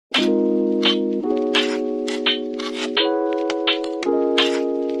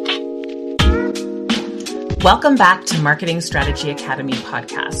Welcome back to Marketing Strategy Academy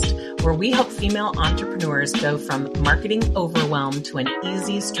podcast, where we help female entrepreneurs go from marketing overwhelm to an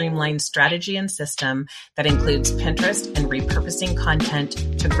easy, streamlined strategy and system that includes Pinterest and repurposing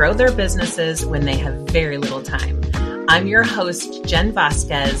content to grow their businesses when they have very little time. I'm your host, Jen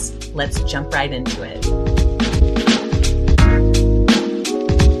Vasquez. Let's jump right into it.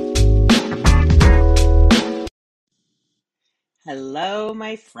 Hello,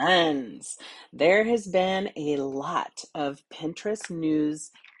 my friends. There has been a lot of Pinterest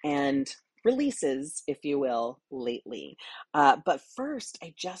news and releases, if you will, lately. But first,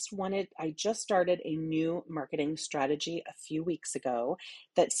 I just started a new marketing strategy a few weeks ago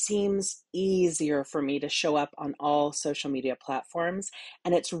that seems easier for me to show up on all social media platforms.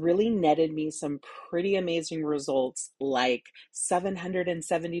 And it's really netted me some pretty amazing results, like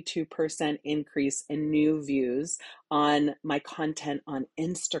 772% increase in new views on my content on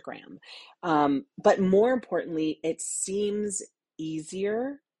Instagram. But more importantly, it seems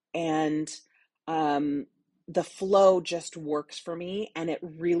easier and the flow just works for me, and it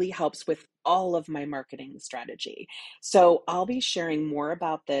really helps with all of my marketing strategy. So I'll be sharing more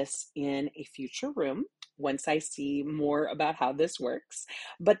about this in a future room once I see more about how this works.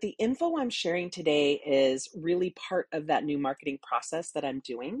 But the info I'm sharing today is really part of that new marketing process that I'm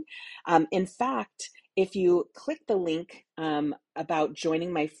doing. In fact, if you click the link about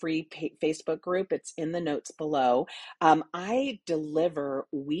joining my free Facebook group, it's in the notes below. I deliver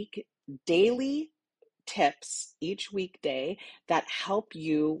daily tips each weekday that help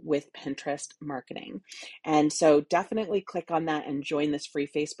you with Pinterest marketing. And so definitely click on that and join this free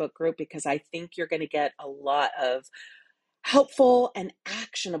Facebook group, because I think you're going to get a lot of helpful and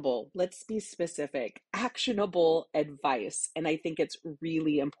actionable, let's be specific, actionable advice. And I think it's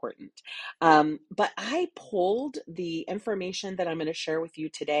really important. But I pulled the information that I'm going to share with you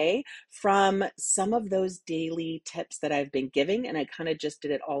today from some of those daily tips that I've been giving, and I kind of just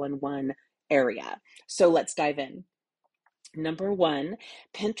did it all in one area. So let's dive in. Number one,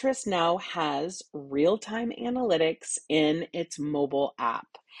 Pinterest now has real-time analytics in its mobile app.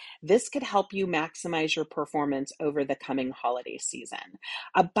 This could help you maximize your performance over the coming holiday season.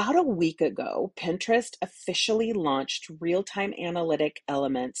 About a week ago, Pinterest officially launched real-time analytic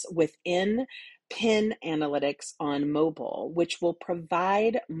elements within Pin Analytics on mobile, which will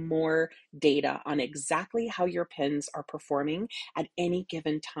provide more data on exactly how your pins are performing at any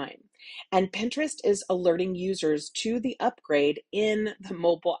given time. And Pinterest is alerting users to the upgrade in the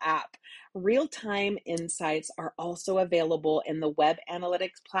mobile app. Real-time insights are also available in the web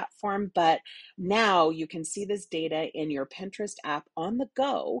analytics platform, but now you can see this data in your Pinterest app on the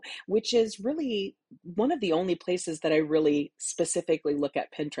go, which is really one of the only places that I really specifically look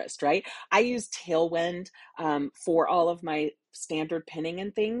at Pinterest, right? I use Tailwind for all of my standard pinning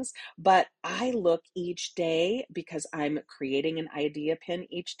and things, but I look each day because I'm creating an idea pin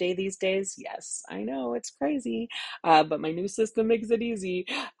each day these days. Yes, I know it's crazy, but my new system makes it easy.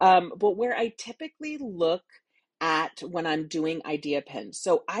 But where I typically look at when I'm doing idea pins.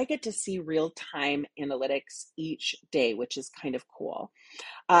 So I get to see real-time analytics each day, which is kind of cool.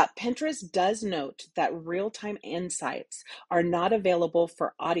 Pinterest does note that real-time insights are not available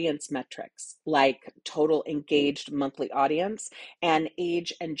for audience metrics like total engaged monthly audience and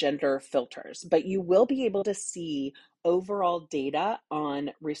age and gender filters, but you will be able to see overall data on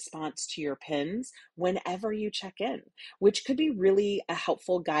response to your pins whenever you check in, which could be really a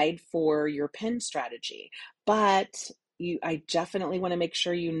helpful guide for your pin strategy. But I definitely want to make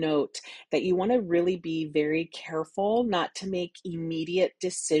sure you note that you want to really be very careful not to make immediate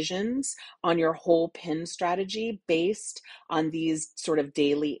decisions on your whole pin strategy based on these sort of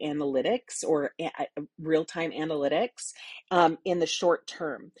daily analytics or real-time analytics in the short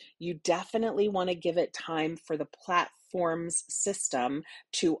term. You definitely want to give it time for the platform's system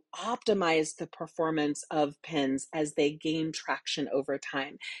to optimize the performance of pins as they gain traction over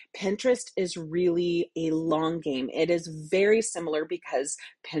time. Pinterest is really a long game. It is very similar because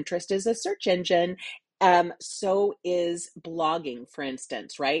Pinterest is a search engine. So is blogging, for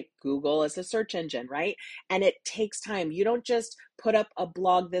instance, right? Google is a search engine, right? And it takes time. You don't just put up a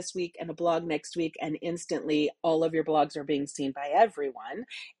blog this week and a blog next week and instantly all of your blogs are being seen by everyone.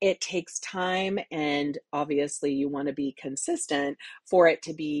 It takes time, and obviously you want to be consistent for it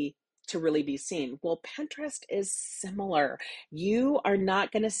to really be seen. Well, Pinterest is similar. You are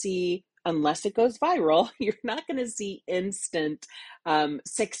not going to see, unless it goes viral, you're not going to see instant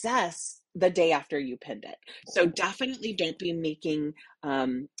success the day after you pinned it. So definitely don't be making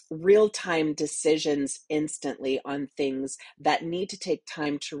real-time decisions instantly on things that need to take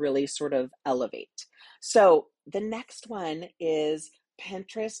time to really sort of elevate. So the next one is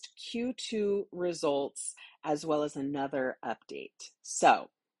Pinterest Q2 results as well as another update. So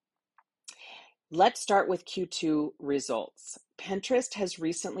let's start with Q2 results. Pinterest has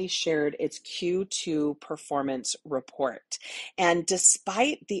recently shared its Q2 performance report. And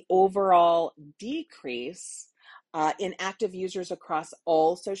despite the overall decrease in active users across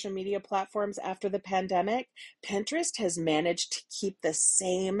all social media platforms after the pandemic, Pinterest has managed to keep the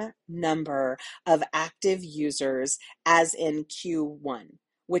same number of active users as in Q1,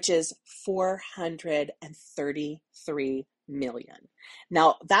 which is 433 million.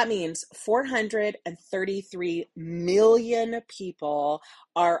 Now, that means 433 million people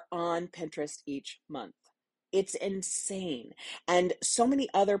are on Pinterest each month. It's insane. And so many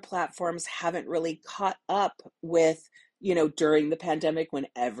other platforms haven't really caught up with, during the pandemic when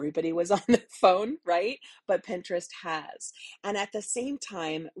everybody was on the phone, right? But Pinterest has. And at the same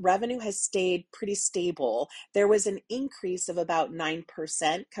time, revenue has stayed pretty stable. There was an increase of about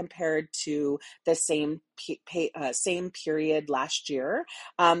 9% compared to the same period last year.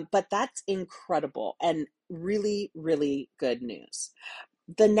 But that's incredible and really, really good news.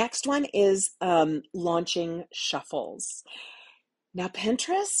 The next one is launching shuffles. Now,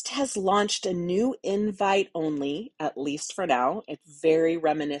 Pinterest has launched a new invite only, at least for now. It's very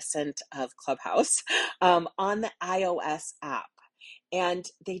reminiscent of Clubhouse on the iOS app. And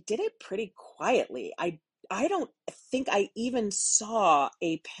they did it pretty quietly. I don't think I even saw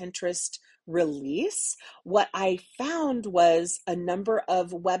a Pinterest release. What I found was a number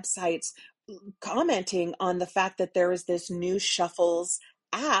of websites commenting on the fact that there is this new Shuffles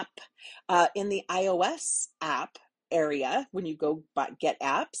app in the iOS app area when you go get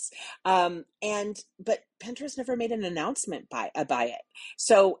apps, but Pinterest never made an announcement by it.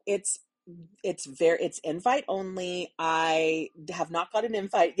 So it's invite only. I have not got an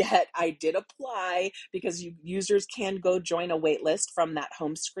invite yet. I did apply because users can go join a wait list from that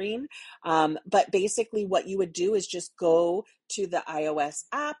home screen. But basically what you would do is just go to the iOS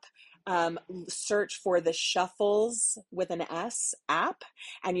app, search for the Shuffles with an S app,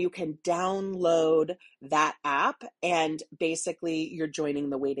 and you can download that app, and basically you're joining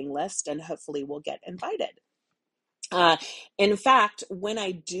the waiting list and hopefully will get invited. In fact, when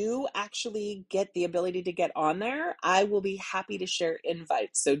I do actually get the ability to get on there, I will be happy to share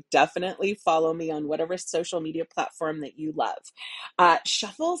invites. So definitely follow me on whatever social media platform that you love.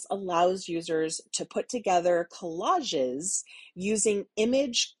 Shuffles allows users to put together collages using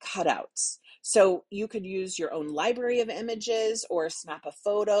image cutouts. So you could use your own library of images or snap a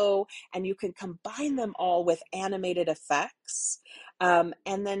photo, and you can combine them all with animated effects. And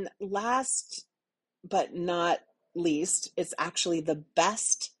then last but not least, it's actually the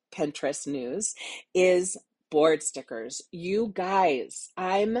best Pinterest news, is board stickers. You guys,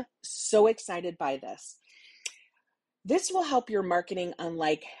 I'm so excited by this. This will help your marketing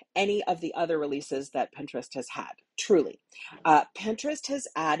unlike any of the other releases that Pinterest has had, truly. Pinterest has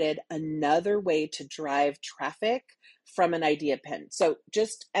added another way to drive traffic from an idea pin. So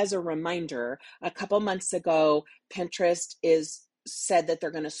just as a reminder, a couple months ago, Pinterest said that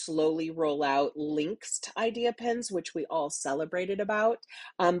they're going to slowly roll out links to idea pins, which we all celebrated about.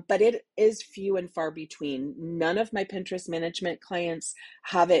 But it is few and far between. None of my Pinterest management clients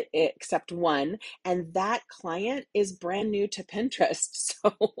have it except one, and that client is brand new to Pinterest.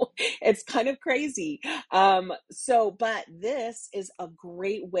 So it's kind of crazy. But this is a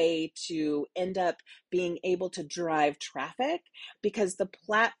great way to end up being able to drive traffic, because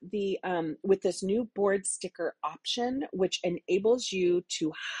with this new board sticker option, which enables you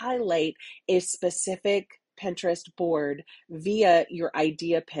to highlight a specific Pinterest board via your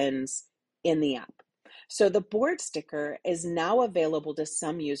idea pins in the app. So the board sticker is now available to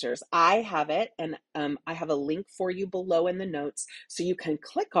some users. I have it, and I have a link for you below in the notes so you can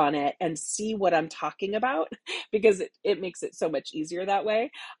click on it and see what I'm talking about, because it makes it so much easier that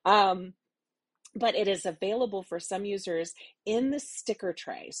way. But it is available for some users in the sticker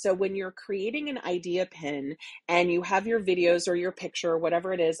tray. So when you're creating an idea pin and you have your videos or your picture or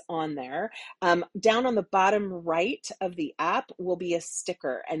whatever it is on there, down on the bottom right of the app will be a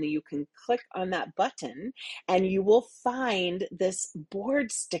sticker, and you can click on that button and you will find this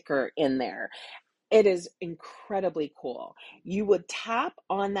board sticker in there. It is incredibly cool. You would tap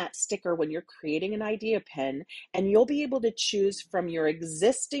on that sticker when you're creating an idea pin, and you'll be able to choose from your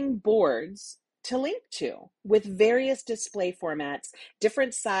existing boards to link to with various display formats,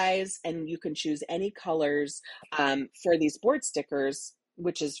 different size, and you can choose any colors for these board stickers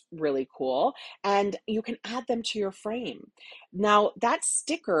which is really cool. And you can add them to your frame. Now, that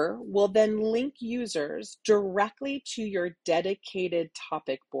sticker will then link users directly to your dedicated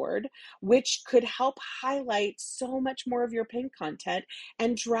topic board, which could help highlight so much more of your pin content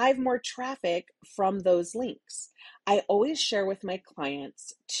and drive more traffic from those links. I always share with my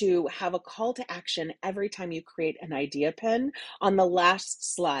clients to have a call to action every time you create an idea pin on the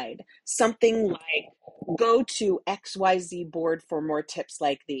last slide. Something like, go to XYZ board for more tips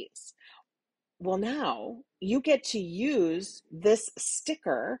like these. Well, now you get to use this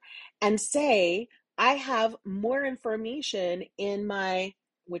sticker and say, I have more information in my,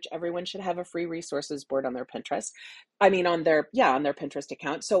 which everyone should have a free resources board on their Pinterest. I mean, on their Pinterest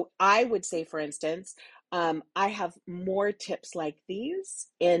account. So I would say, for instance, I have more tips like these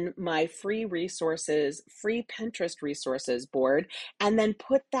in my free Pinterest resources board, and then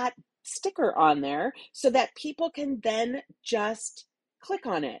put that sticker on there so that people can then just click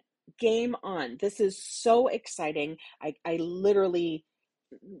on it. Game on. This is so exciting. I literally,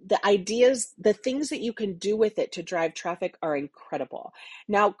 the ideas, the things that you can do with it to drive traffic are incredible.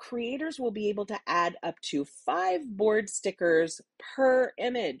 Now, creators will be able to add up to 5 board stickers per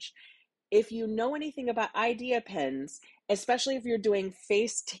image. If you know anything about idea pins, especially if you're doing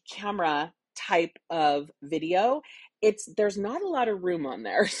face to camera type of video, there's not a lot of room on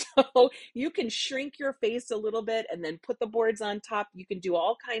there. So you can shrink your face a little bit and then put the boards on top. You can do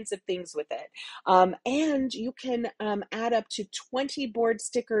all kinds of things with it. And you can add up to 20 board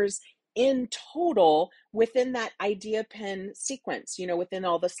stickers in total within that idea pin sequence, within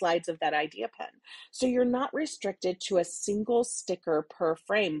all the slides of that idea pin. So you're not restricted to a single sticker per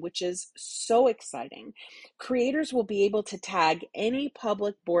frame, which is so exciting. Creators will be able to tag any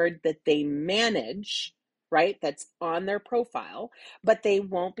public board that they manage, right? That's on their profile, but they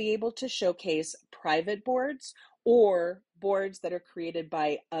won't be able to showcase private boards or boards that are created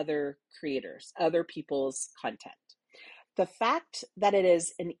by other creators, other people's content. The fact that it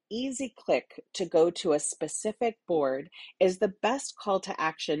is an easy click to go to a specific board is the best call to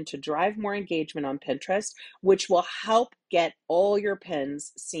action to drive more engagement on Pinterest, which will help get all your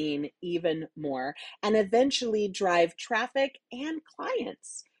pins seen even more and eventually drive traffic and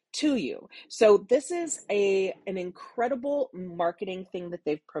clients to you. So this is an incredible marketing thing that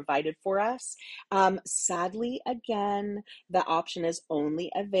they've provided for us. Sadly, again, the option is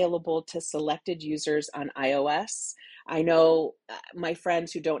only available to selected users on iOS. I know my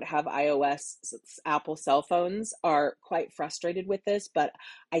friends who don't have iOS, Apple cell phones are quite frustrated with this, but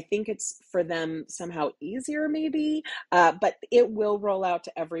I think it's for them somehow easier maybe, but it will roll out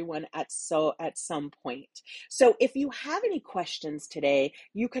to everyone at some point. So if you have any questions today,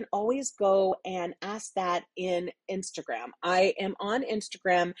 you can always go and ask that in Instagram. I am on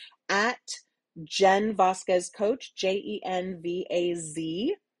Instagram at Jen Vasquez Coach,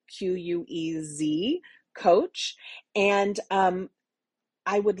 JenVazQuez Coach. And I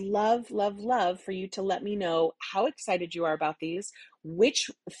would love for you to let me know how excited you are about these, which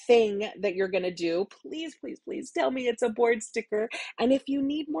thing that you're going to do. Please tell me it's a board sticker. And if you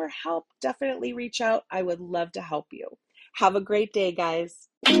need more help, definitely reach out. I would love to help you. Have a great day, guys.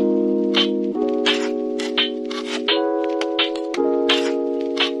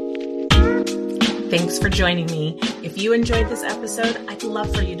 Thanks for joining me. If you enjoyed this episode, I'd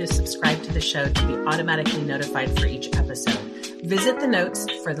love for you to subscribe to the show to be automatically notified for each episode. Visit the notes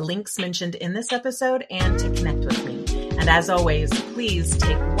for the links mentioned in this episode and to connect with me. And as always, please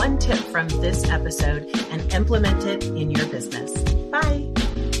take one tip from this episode and implement it in your business. Bye.